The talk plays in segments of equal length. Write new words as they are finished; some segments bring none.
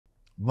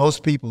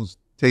most people's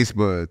taste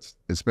buds,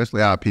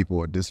 especially our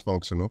people, are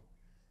dysfunctional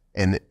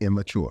and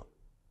immature.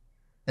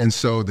 And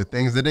so the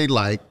things that they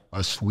like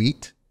are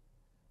sweet,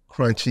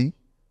 crunchy,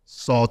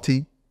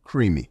 salty,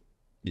 creamy.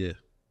 Yeah.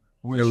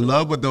 We're in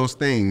love with those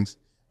things.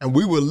 And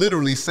we will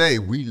literally say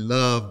we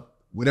love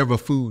whatever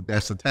food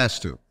that's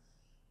attached to.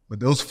 But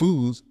those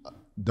foods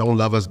don't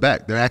love us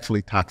back. They're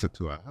actually toxic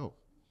to our health.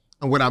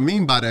 And what I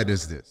mean by that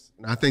is this,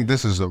 and I think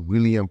this is a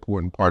really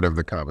important part of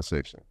the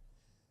conversation,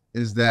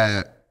 is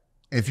that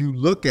if you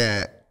look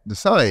at the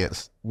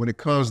science, when it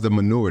comes to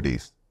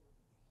minorities,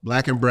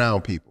 Black and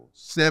brown people,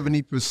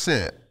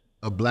 70%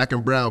 of Black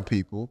and brown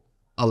people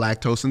are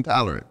lactose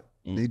intolerant.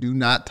 They do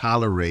not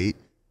tolerate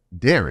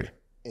dairy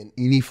in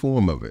any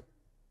form of it.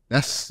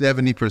 That's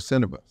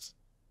 70% of us,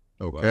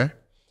 okay? Wow.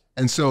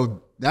 And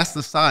so that's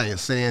the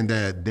science saying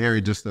that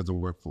dairy just doesn't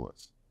work for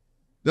us.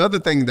 The other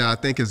thing that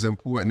I think is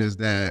important is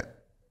that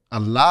a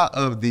lot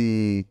of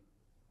the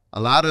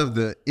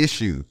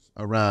issues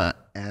around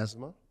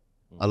asthma,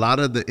 a lot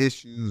of the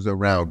issues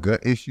around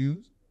gut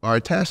issues are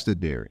attached to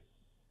dairy.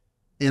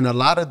 And a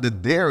lot of the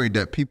dairy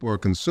that people are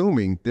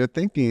consuming, they're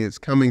thinking it's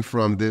coming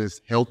from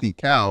this healthy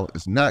cow.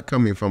 It's not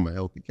coming from a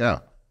healthy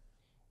cow.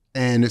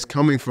 And it's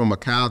coming from a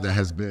cow that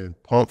has been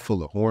pumped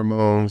full of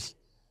hormones,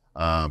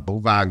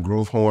 bovine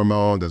growth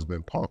hormone that's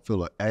been pumped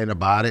full of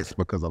antibiotics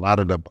because a lot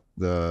of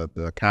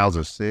the cows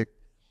are sick.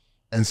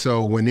 And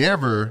so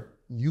whenever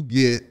you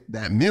get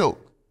that milk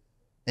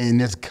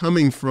and it's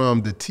coming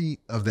from the teat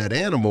of that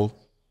animal,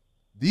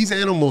 these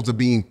animals are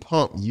being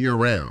pumped year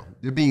round.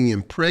 They're being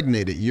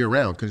impregnated year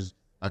round because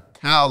a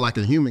cow like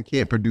a human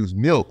can't produce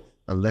milk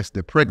unless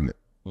they're pregnant.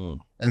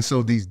 And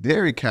so these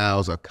dairy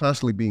cows are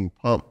constantly being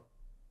pumped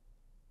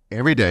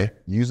every day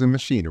using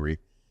machinery,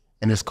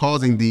 and it's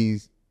causing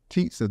these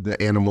teats of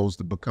the animals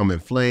to become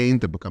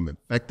inflamed, to become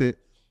infected.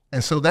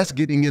 And so that's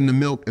getting in the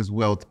milk as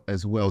well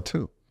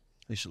too.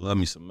 They should love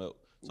me some milk.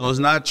 So it's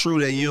not true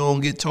that you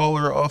don't get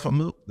taller off of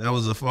milk? That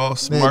was a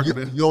false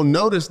marketing? You'll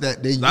notice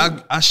that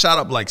I shot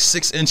up like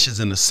 6 inches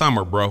in the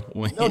summer, bro.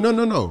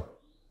 No.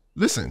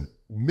 Listen,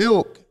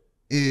 milk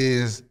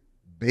is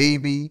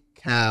baby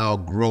cow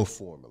growth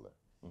formula.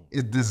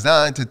 It's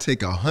designed to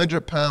take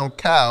 100-pound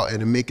cow and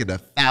to make it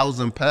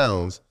 1,000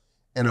 pounds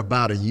in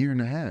about a year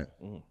and a half.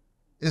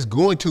 It's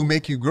going to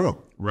make you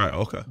grow. Right,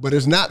 okay. But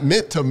it's not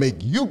meant to make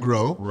you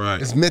grow.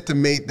 Right. It's meant to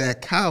make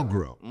that cow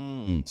grow.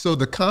 So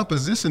the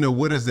composition of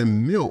what is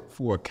in milk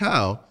for a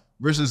cow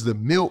versus the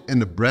milk in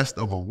the breast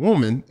of a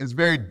woman is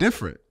very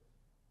different.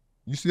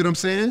 You see what I'm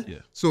saying? Yeah.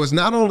 So it's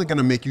not only going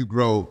to make you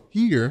grow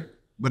here,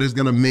 but it's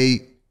going to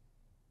make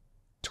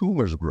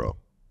tumors grow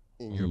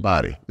in your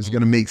body. It's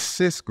going to make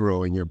cysts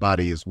grow in your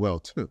body as well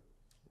too.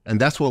 And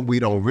that's what we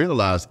don't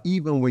realize,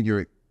 even when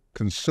you're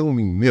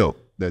consuming milk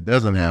that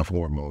doesn't have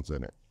hormones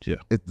in it. Yeah.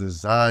 It's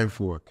designed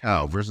for a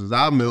cow versus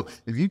our milk.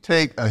 If you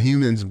take a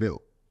human's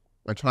milk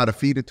and try to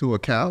feed it to a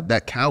cow,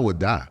 that cow would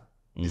die.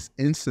 It's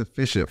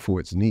insufficient for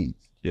its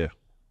needs. Yeah.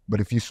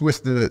 But if you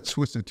switch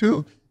it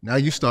to, now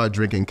you start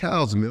drinking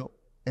cow's milk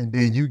and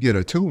then you get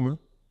a tumor,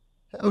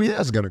 hell yeah,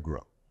 it's going to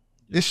grow.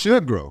 It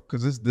should grow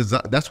because it's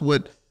designed. That's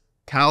what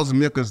cow's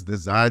milk is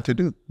designed to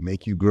do,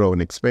 make you grow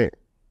and expand.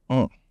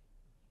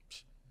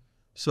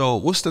 So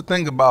what's the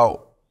thing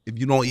about if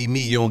you don't eat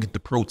meat, you don't get the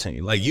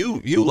protein? Like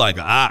you like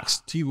an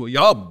ox.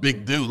 Y'all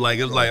big dude. Like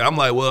it's like I'm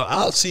like, well,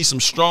 I'll see some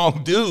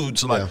strong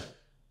dudes. Like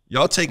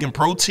y'all taking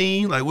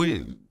protein.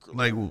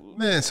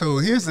 Man, so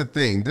here's the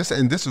thing. This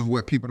is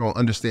what people don't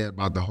understand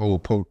about the whole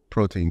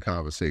protein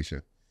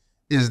conversation,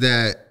 is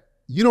that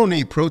you don't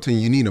need protein.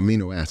 You need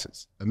amino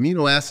acids.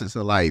 Amino acids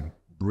are like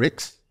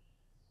bricks,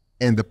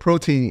 and the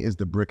protein is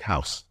the brick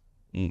house.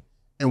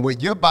 And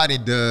what your body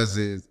does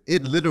is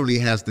it literally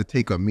has to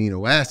take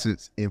amino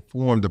acids and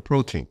form the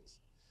proteins.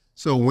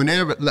 So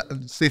whenever,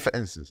 say for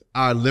instance,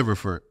 our liver,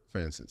 for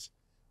instance,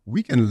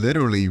 we can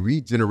literally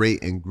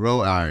regenerate and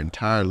grow our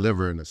entire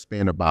liver in a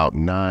span of about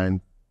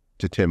 9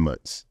 to 10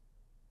 months,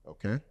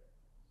 okay?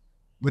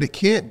 But it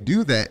can't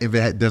do that if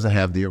it doesn't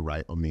have the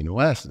right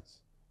amino acids,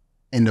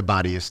 and the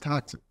body is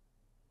toxic,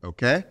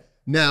 okay?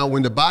 Now,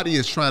 when the body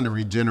is trying to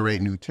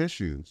regenerate new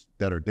tissues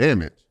that are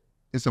damaged,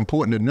 it's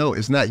important to know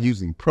it's not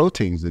using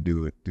proteins to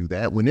do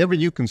that. Whenever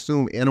you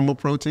consume animal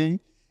protein,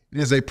 it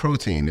is a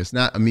protein. It's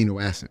not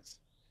amino acids.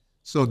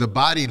 So the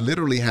body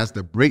literally has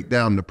to break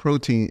down the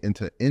protein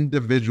into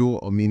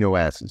individual amino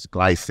acids,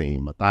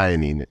 glycine,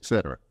 methionine,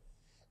 etc.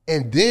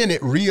 And then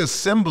it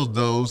reassembles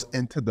those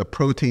into the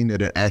protein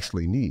that it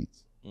actually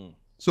needs.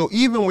 So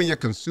even when you're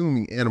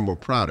consuming animal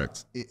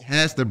products, it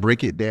has to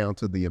break it down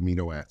to the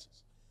amino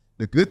acids.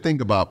 The good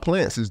thing about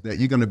plants is that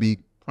you're going to be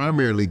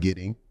primarily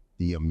getting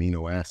the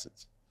amino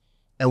acids.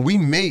 And we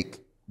make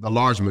the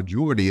large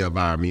majority of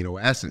our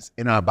amino acids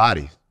in our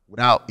body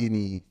without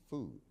any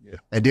food. Yeah.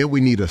 And then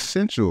we need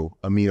essential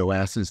amino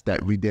acids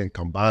that we then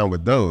combine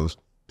with those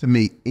to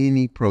make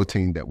any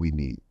protein that we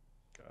need.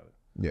 Got it.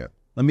 Yeah.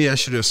 Let me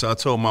ask you this. I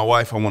told my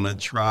wife I want to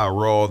try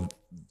raw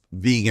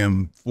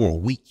vegan for a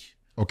week.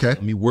 Okay.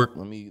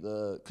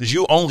 Because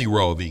you only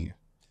raw vegan.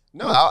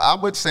 No, I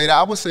would say that.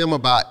 I would say I'm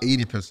about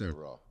 80%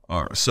 raw.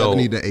 All right, so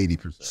 70 to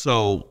 80%.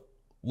 So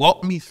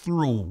walk me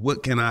through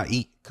what can I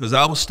eat? Because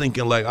I was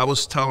thinking, like, I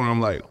was telling them,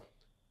 like,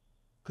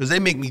 because they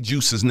make me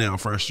juices now,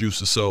 fresh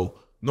juices. So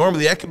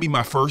normally that could be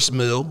my first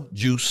meal,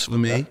 juice for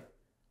me.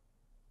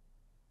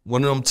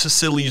 One of them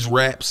Tassili's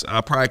wraps,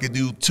 I probably could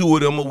do 2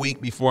 of them a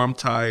week before I'm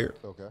tired.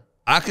 Okay.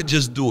 I could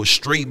just do a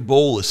straight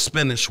bowl of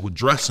spinach with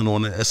dressing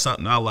on it. That's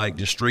something I like,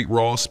 just straight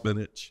raw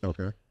spinach.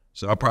 Okay.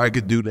 So I probably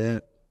could do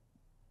that.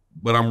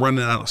 But I'm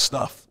running out of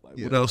stuff. Like,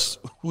 what else?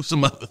 Who's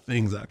some other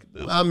things I could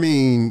do? I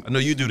mean, I know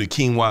you do the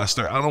quinoa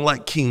stir. I don't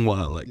like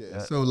quinoa like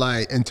that. So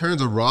like in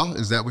terms of raw,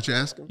 is that what you're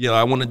asking? Yeah,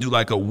 I want to do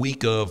like a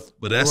week of,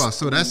 but that's Raw.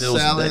 So that's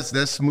salads,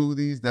 that's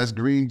smoothies, that's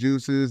green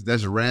juices,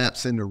 that's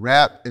wraps. In the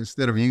wrap,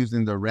 instead of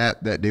using the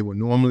wrap that they would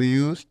normally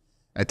use,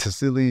 at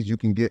Tassili's you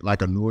can get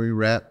like a nori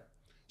wrap.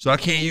 So I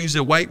can't use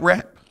a white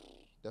wrap?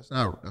 That's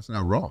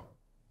not raw.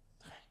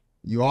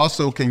 You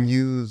also can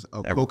use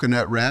a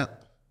coconut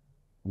wrap,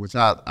 which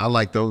I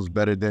like those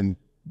better than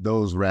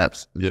those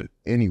wraps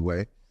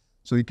anyway.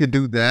 So you could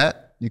do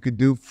that. You could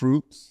do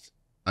fruits.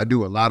 I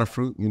do a lot of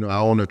fruit. You know, I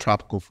own a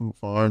tropical fruit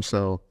farm,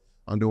 so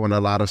I'm doing a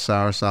lot of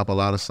soursop, a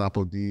lot of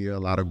sapodilla, a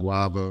lot of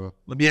guava.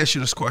 Let me ask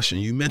you this question.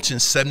 You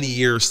mentioned 70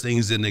 years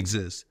things didn't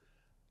exist.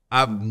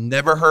 I've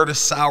never heard of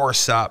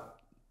soursop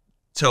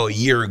till a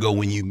year ago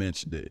when you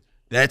mentioned it.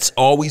 That's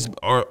always,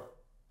 or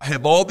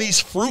have all these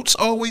fruits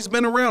always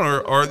been around,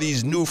 or are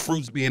these new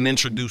fruits being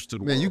introduced to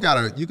the world?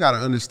 You gotta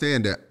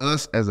understand that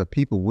us as a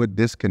people, we're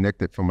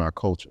disconnected from our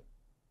culture.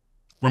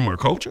 From our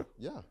culture?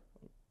 Yeah,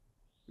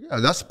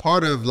 that's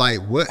part of like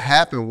what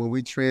happened when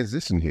we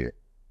transitioned here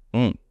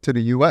to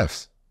the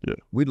U.S. Yeah,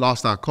 we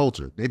lost our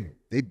culture.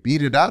 They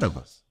beat it out of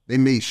us. They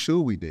made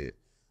sure we did.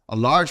 A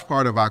large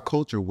part of our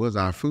culture was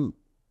our food.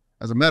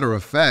 As a matter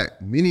of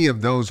fact, many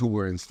of those who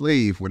were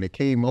enslaved, when they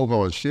came over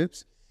on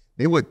ships,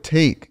 they would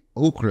take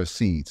okra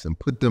seeds and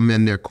put them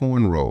in their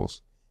corn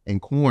rolls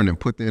and corn and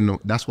put them in,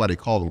 that's why they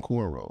call them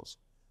corn rolls.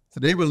 So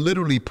they would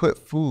literally put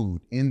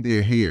food in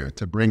their hair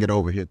to bring it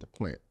over here to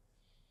plant.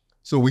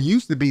 So we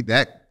used to be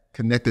that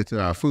connected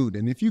to our food.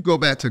 And if you go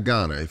back to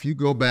Ghana, if you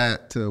go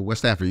back to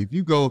West Africa, if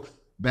you go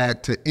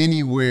back to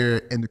anywhere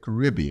in the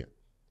Caribbean,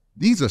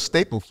 these are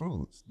staple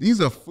foods.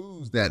 These are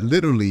foods that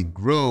literally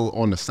grow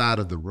on the side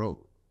of the road.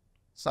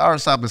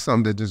 Soursop is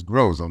something that just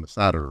grows on the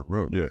side of the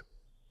road. Yeah.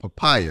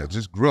 Papaya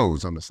just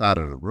grows on the side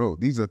of the road.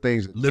 These are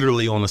things that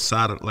literally on the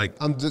side of, like,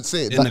 I'm just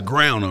saying, in the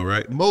ground, all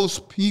right?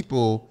 Most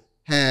people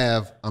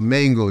have a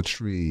mango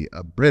tree,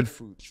 a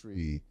breadfruit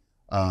tree,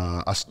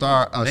 a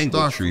star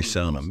tree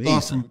sound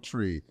amazing. Starfruit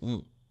tree.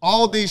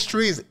 All these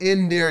trees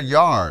in their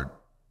yard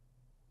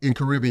in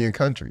Caribbean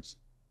countries.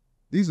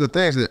 These are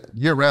things that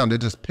year round they're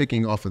just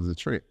picking off of the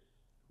tree.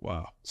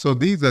 Wow. So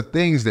these are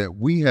things that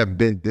we have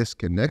been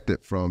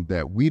disconnected from,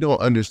 that we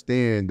don't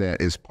understand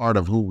that is part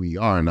of who we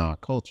are in our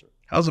culture.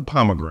 How's a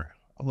pomegranate?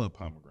 I love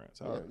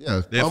pomegranates.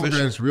 Yeah,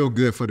 pomegranate's real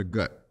good for the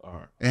gut. All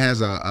right. It has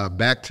a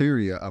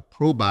bacteria, a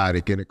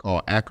probiotic in it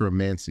called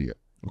Akkermansia.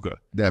 Okay.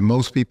 That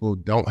most people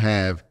don't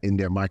have in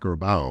their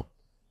microbiome.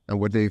 And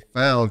what they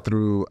found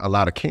through a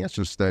lot of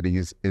cancer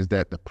studies is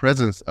that the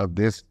presence of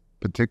this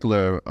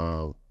particular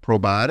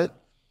probiotic,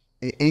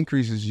 it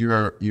increases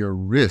your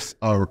risk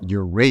or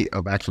your rate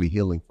of actually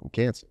healing from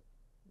cancer.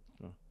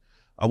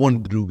 I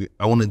want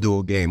to do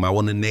a game. I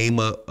want to name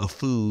a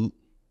food.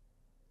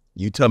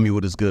 You tell me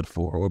what it's good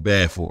for or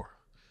bad for.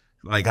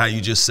 Like how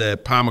you just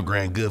said,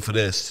 pomegranate, good for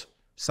this.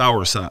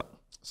 Soursop.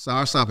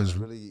 Soursop is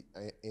really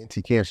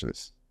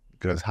anti-cancerous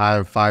because it's high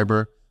in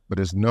fiber, but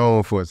it's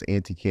known for its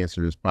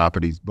anti-cancerous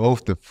properties,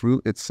 both the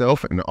fruit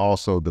itself and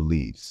also the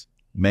leaves.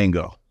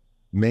 Mango.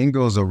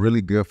 Mangoes are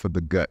really good for the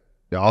gut.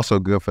 They're also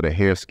good for the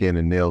hair, skin,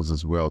 and nails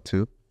as well,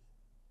 too.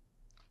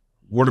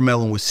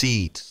 Watermelon with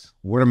seeds.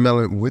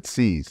 Watermelon with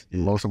seeds,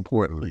 most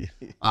importantly.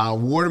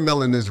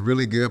 Watermelon is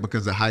really good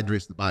because it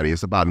hydrates the body.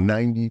 It's about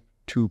 92%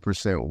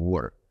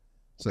 water.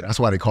 So that's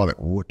why they call it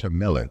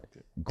watermelon.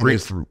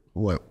 Grapefruit.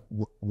 One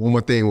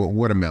more thing with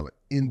watermelon.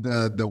 In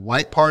the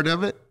white part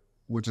of it,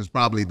 which is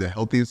probably the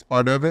healthiest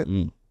part of it,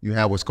 you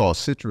have what's called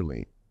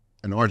citrulline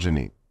and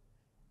arginine.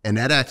 And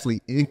that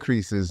actually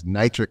increases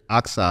nitric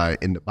oxide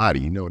in the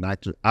body. You know,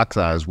 nitric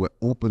oxide is what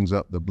opens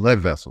up the blood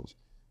vessels.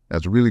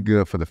 That's really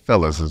good for the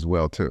fellas as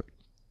well, too.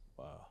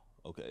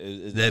 Okay,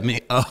 is that me?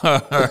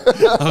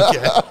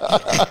 Okay.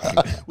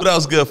 What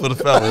else good for the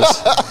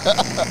fellas?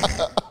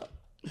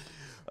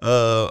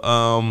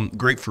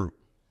 Grapefruit.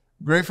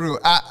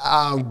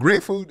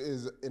 Grapefruit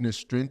is an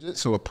astringent,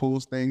 so it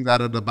pulls things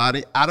out of the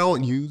body. I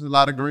don't use a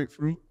lot of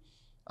grapefruit,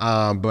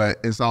 but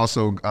it's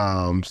also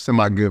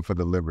semi-good for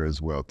the liver as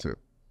well, too.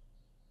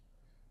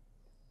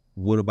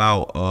 What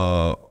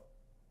about,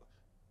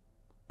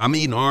 I'm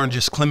eating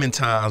oranges,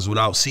 clementines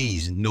without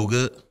seeds. No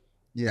good?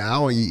 Yeah, I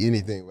don't eat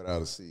anything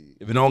without a seed.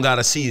 If it don't got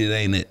a seed, it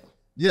ain't it.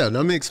 Yeah,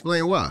 let me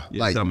explain why.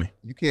 Yeah, tell me.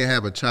 You can't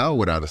have a child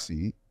without a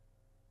seed.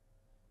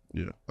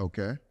 Yeah.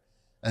 Okay.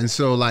 And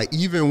so like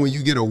even when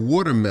you get a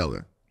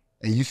watermelon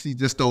and you see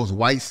just those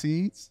white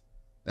seeds,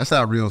 that's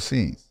not real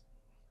seeds.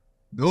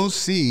 Those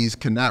seeds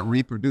cannot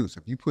reproduce.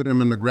 If you put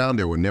them in the ground,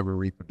 they will never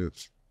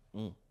reproduce.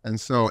 And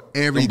so Them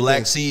everything.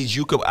 black seeds,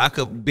 I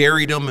could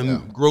bury them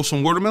and grow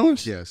some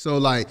watermelons? Yeah. So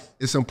like,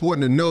 it's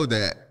important to know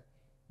that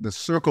the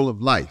circle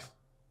of life,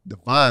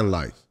 divine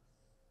life,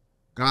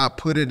 God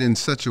put it in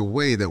such a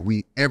way that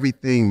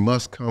everything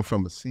must come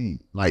from a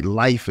seed. Like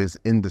life is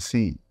in the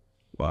seed.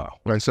 Wow.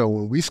 And so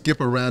when we skip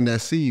around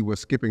that seed, we're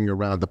skipping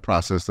around the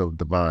process of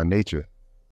divine nature.